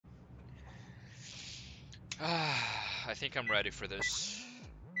I think I'm ready for this.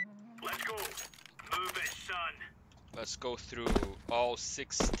 Let's go. Move it, son. Let's go through all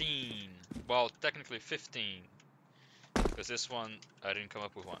 16. Well, technically 15. Because this one, I didn't come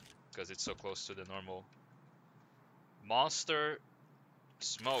up with one. Because it's so close to the normal. Monster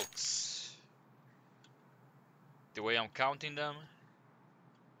smokes. The way I'm counting them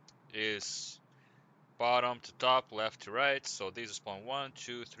is bottom to top, left to right. So these are spawn 1,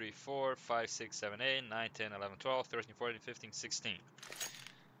 2, 3, 4, 5, 6, 7, 8, 9, 10, 11, 12, 13, 14, 15, 16.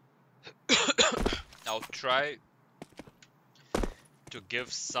 I'll try to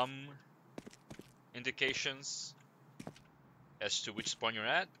give some indications as to which spawn you're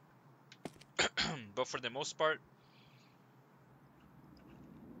at. But for the most part,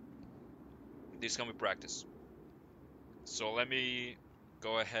 this can be practice. So let me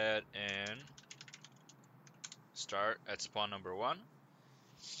go ahead and start at spawn number 1.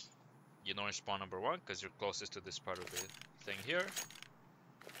 You know spawn number 1 because you're closest to this part of the thing here.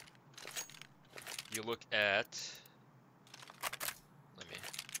 You look at, let me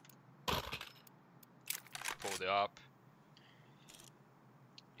pull it up.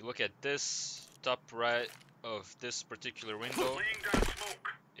 You look at this top right of this particular window.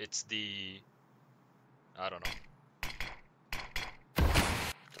 It's the, I don't know,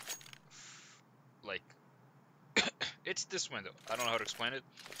 like, it's this window. I don't know how to explain it.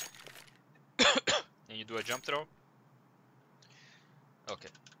 And you do a jump throw. Okay.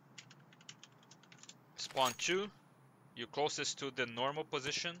 Spawn 2, you're closest to the normal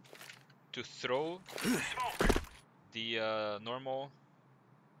position to throw the normal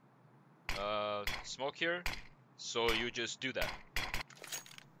smoke here. So you just do that.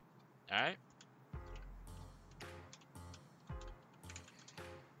 Alright.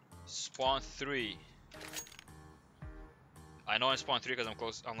 Spawn 3. I know I'm spawn 3 because I'm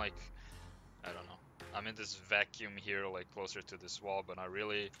close. I'm like, I don't know. I'm in this vacuum here, like closer to this wall, but not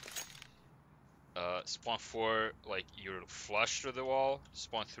really. Spawn 4, like you're flush through the wall.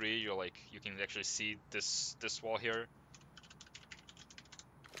 Spawn 3, you're like, you can actually see this wall here.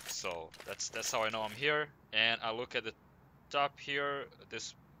 So that's how I know I'm here. And I look at the top here,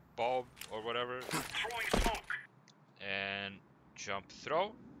 this bulb or whatever, and jump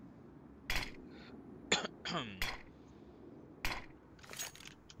throw.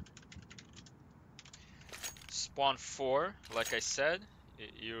 Spawn 4, like I said,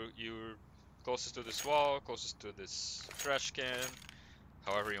 you're closest to this wall, closest to this trash can,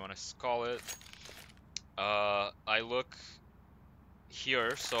 however you want to call it. I look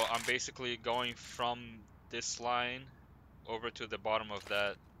here, so I'm basically going from this line over to the bottom of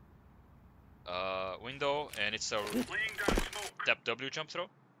that window, and it's a depth W jump throw.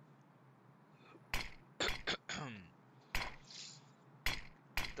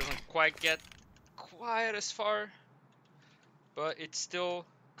 Doesn't quite get quite as far, but it still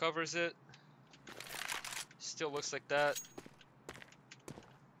covers it. Still looks like that.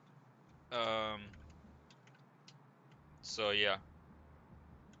 So yeah,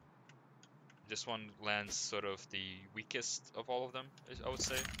 this one lands sort of the weakest of all of them, I would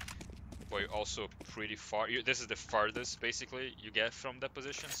say. But you're also pretty far. This is the farthest basically you get from that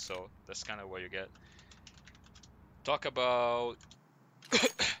position, so that's kind of what you get. Talk about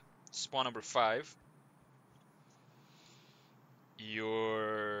spawn number 5.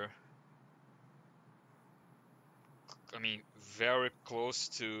 You're, I mean, very close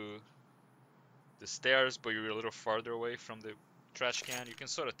to the stairs, but you're a little farther away from the trash can. You can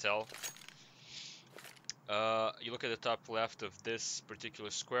sort of tell. You look at the top left of this particular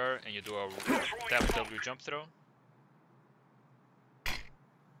square, and you do a tap W jump throw.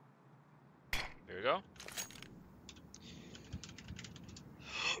 There you go.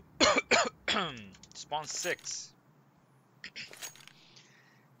 Spawn 6.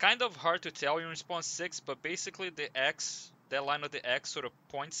 Kind of hard to tell you're in spawn 6, but basically the X, that line of the X sort of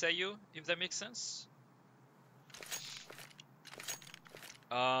points at you, if that makes sense.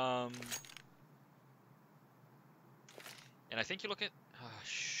 And I think you look at,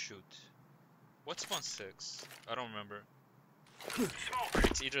 shoot. What's spawn 6? I don't remember.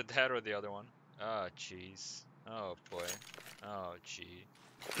 It's either that or the other one. Ah, jeez. Oh boy. Oh gee.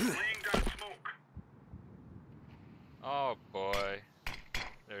 Oh boy.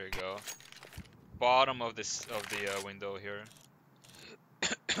 There you go. Bottom of this the window here.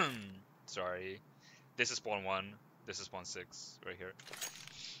 Sorry. This is spawn 1. This is spawn 6 right here.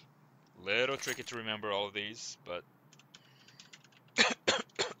 Little tricky to remember all of these, but there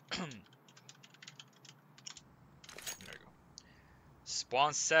you go.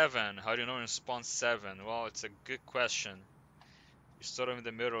 Spawn 7. How do you know in spawn 7? Well, it's a good question. you're sort of in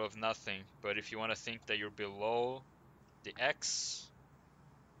the middle of nothing. But if you want to think that you're below the X,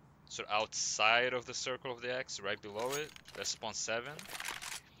 so outside of the circle of the X, right below it, that's spawn 7.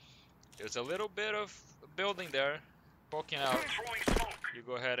 There's a little bit of building there poking out. You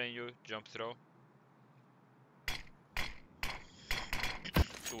go ahead and you jump throw.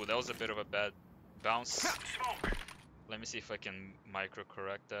 Ooh, that was a bit of a bad bounce. Let me see if I can micro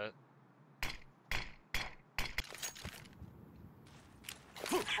correct that.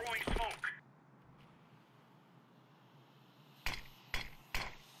 Throwing smoke.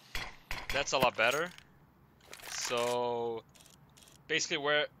 That's a lot better. So basically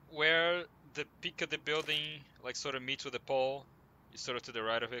where the peak of the building like sort of meets with the pole, you're sort of to the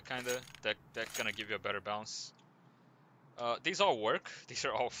right of it kinda, that's gonna give you a better bounce. These all work, these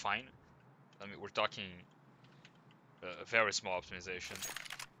are all fine. I mean, we're talking a very small optimization.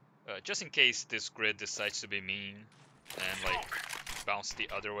 Just in case this grid decides to be mean and like bounce the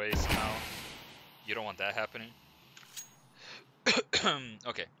other way somehow. You don't want that happening.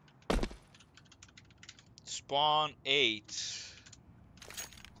 Okay. Spawn 8.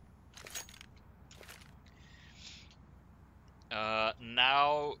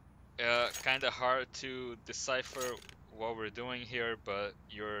 Now, kind of hard to decipher what we're doing here, but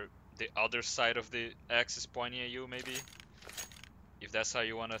the other side of the X is pointing at you, maybe, if that's how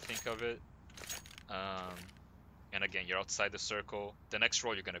you want to think of it. And again, you're outside the circle. The next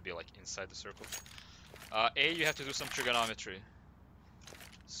roll, you're gonna be like inside the circle. A, you have to do some trigonometry.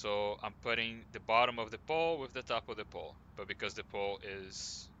 So I'm putting the bottom of the pole with the top of the pole, but because the pole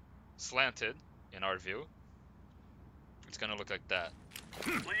is slanted in our view, it's gonna look like that.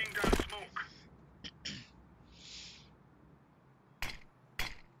 Laying down smoke.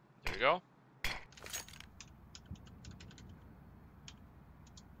 There we go.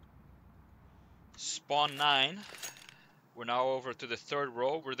 Spawn 9. We're now over to the third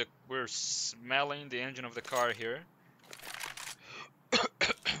row. We're smelling the engine of the car here.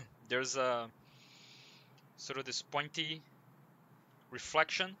 There's a sort of this pointy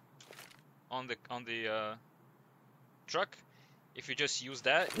reflection on the truck. If you just use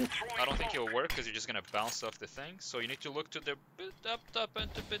that, I don't think it'll work because you're just gonna bounce off the thing. So you need to look to the bit up and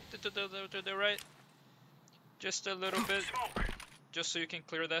to the right, just a little bit, just so you can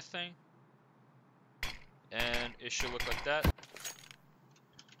clear that thing. And it should look like that.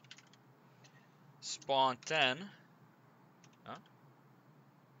 Spawn 10. Huh?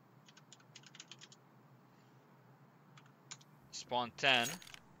 Spawn 10.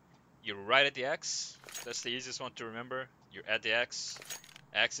 You're right at the X. That's the easiest one to remember. You're at the X.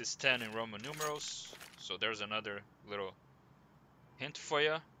 X is 10 in Roman numerals. So there's another little hint for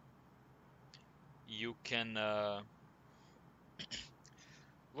you. You can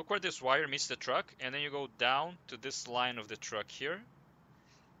look where this wire meets the truck, and then you go down to this line of the truck here.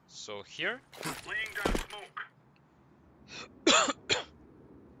 So here. Laying down smoke.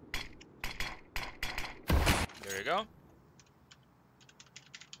 There you go.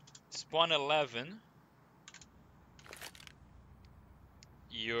 Spawn 11.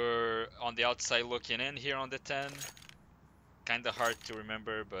 You're on the outside looking in here on the 10. Kind of hard to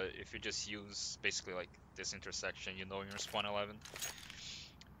remember, but if you just use basically like this intersection, you know you're in spawn 11.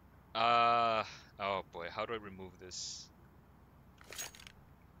 Oh boy, how do I remove this?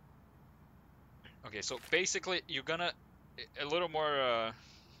 Okay, so basically you're gonna a little more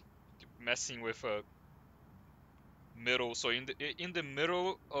messing with a middle. So in the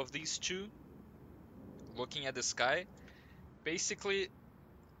middle of these two, looking at the sky, basically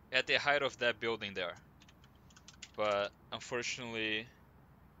at the height of that building there. But unfortunately,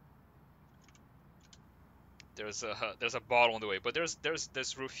 there's a bottle on the way. But there's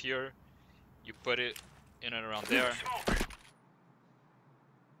this roof here. You put it in and around there.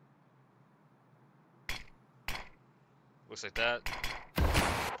 Looks like that.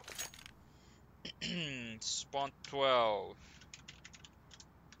 Spawn 12.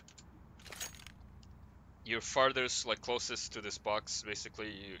 You're farthest, like closest to this box.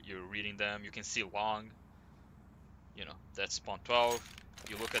 Basically, you're reading them. You can see long. You know, that's spawn 12.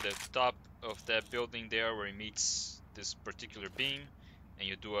 You look at the top of that building there where it meets this particular beam, and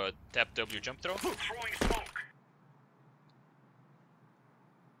you do a tap W jump throw. Throwing smoke.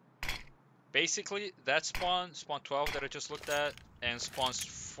 Basically, that spawn 12 that I just looked at, and spawns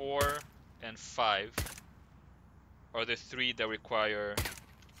 4 and 5 are the 3 that require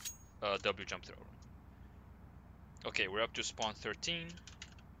a W jump throw. Okay, we're up to spawn 13.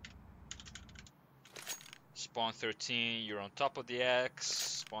 Spawn 13, you're on top of the X.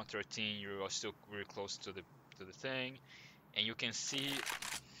 Spawn 13, you are still very close to the thing, and you can see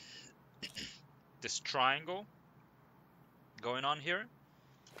this triangle going on here.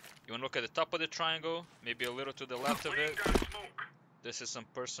 You want to look at the top of the triangle, maybe a little to the left of it. This is some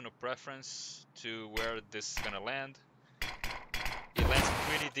personal preference to where this is gonna land. It lands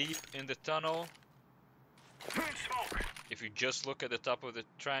pretty deep in the tunnel. If you just look at the top of the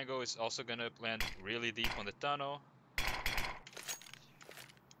triangle, it's also gonna land really deep on the tunnel.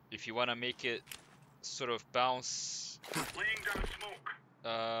 If you want to make it sort of bounce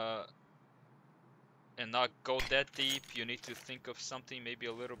and not go that deep, you need to think of something maybe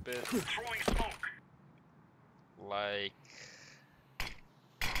a little bit like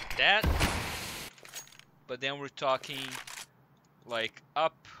that. But then we're talking like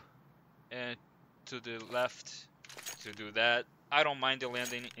up and to the left to do that. I don't mind the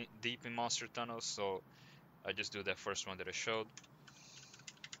landing deep in monster tunnels, so I just do that first one that I showed.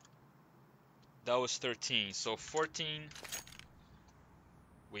 That was 13. So 14,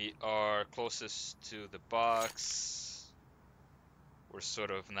 we are closest to the box. We're sort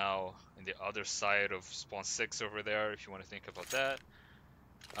of now in the other side of spawn 6 over there, if you want to think about that.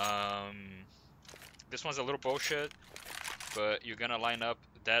 This one's a little bullshit, but you're gonna line up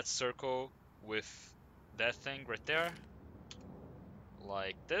that circle with that thing right there,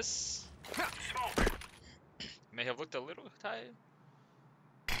 like this. May have looked a little tight,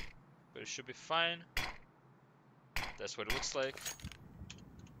 but it should be fine. That's what it looks like.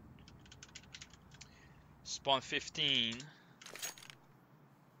 Spawn 15.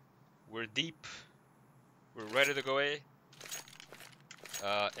 We're deep. We're ready to go A.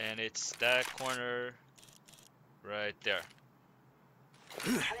 And it's that corner right there.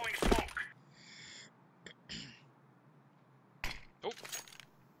 Oh.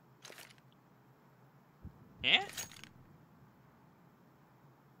 Yeah?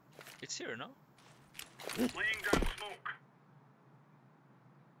 It's here, no? Laying down smoke.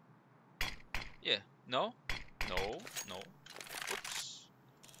 Yeah. No? No. No. Oops.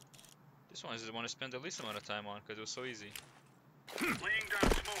 This one is the one I spent the least amount of time on because it was so easy. Laying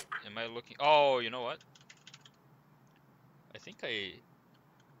down smoke. Am I looking? Oh, you know what? I think I...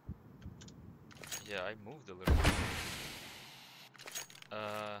 Yeah, I moved a little bit.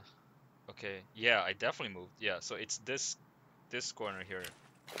 Okay. Yeah, I definitely moved. Yeah, so it's this corner here.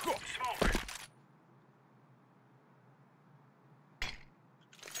 Smoke.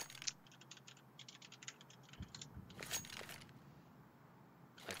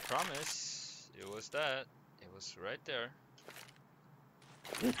 I promise it was that. It was right there.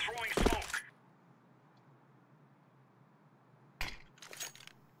 Throwing smoke.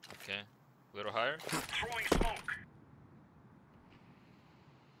 Okay. A little higher. Throwing smoke.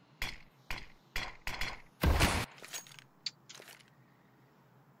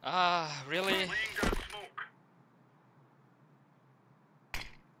 Ah, really? Laying down smoke.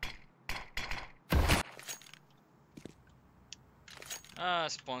 Ah,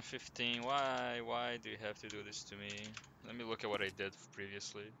 spawn 15. Why do you have to do this to me? Let me look at what I did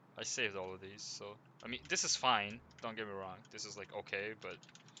previously. I saved all of these, so... I mean, this is fine. Don't get me wrong. This is like okay, but...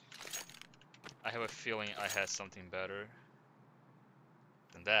 I have a feeling I had something better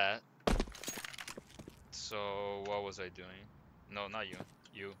than that. So, what was I doing? No, not you.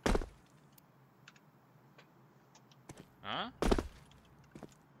 You. Huh?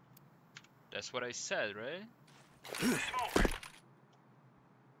 That's what I said, right? Smoke.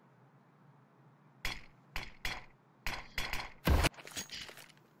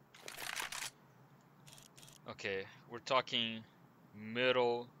 Okay, we're talking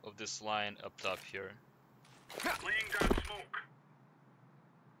middle of this line up top here. Laying down smoke.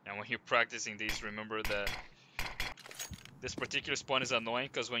 And when you're practicing these, remember that this particular spawn is annoying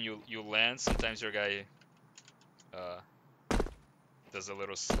because when you land, sometimes your guy does a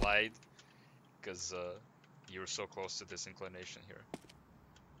little slide because you're so close to this inclination here.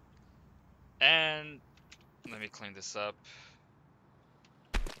 And let me clean this up.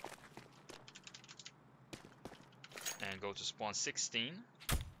 And go to spawn 16.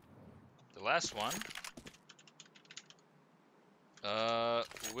 The last one.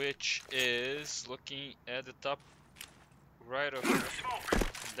 Which is looking at the top right of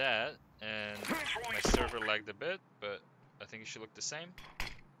that. And my server lagged a bit, but I think it should look the same.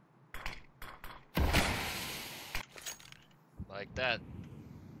 Like that.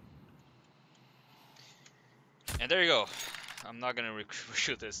 And there you go. I'm not gonna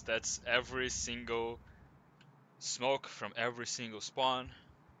reshoot this. That's every single smoke from every single spawn.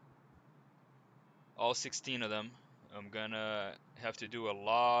 All 16 of them. I'm gonna have to do a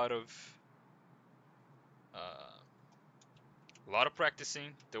lot of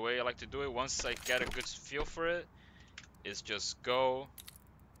practicing. The way I like to do it, once I get a good feel for it, is just go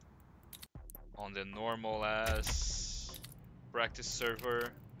on the normal ass practice server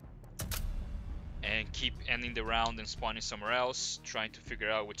and keep ending the round and spawning somewhere else, trying to figure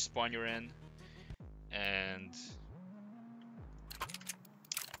out which spawn you're in, and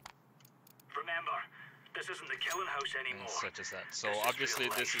Remember, this isn't the killing house anymore. such as that. So This is obviously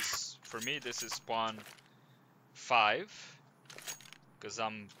real this life. is, for me, this is spawn 5, because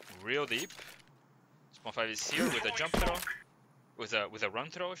I'm real deep. Spawn 5 is here with a jump throw, with a run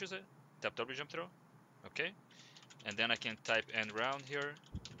throw, I should say. Tap W jump throw. Okay. And then I can type end round here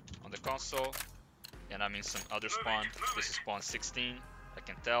on the console, and I'm in some other spawn. This is spawn 16, I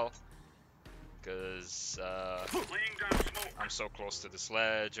can tell, because Laying down smoke. I'm so close to this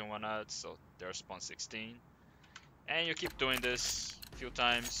ledge and whatnot. So there's spawn 16, and you keep doing this a few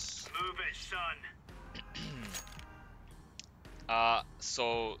times. Move it, son.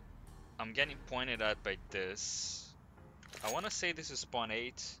 So I'm getting pointed at by this. I want to say this is spawn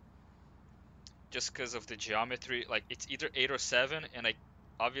 8, just because of the geometry. Like, it's either 8 or 7, and I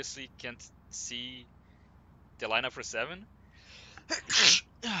obviously can't see the lineup for 7.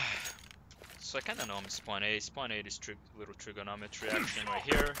 So I kind of know I'm spawn 8. Spawn 8 is little trigonometry action right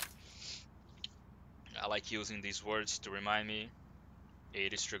here. I like using these words to remind me.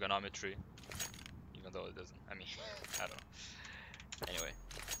 8 is trigonometry, even though it doesn't. I mean, I don't know. Anyway,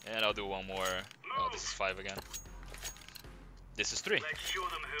 and I'll do one more. Oh, this is 5 again. This is 3, Let's show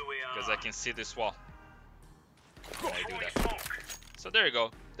them who we are. because I can see this wall. And I do Throwing that. smoke. So there you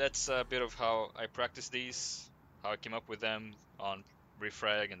go. That's a bit of how I practice these, how I came up with them on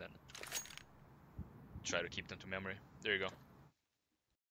REFRAG, and then try to keep them to memory. There you go.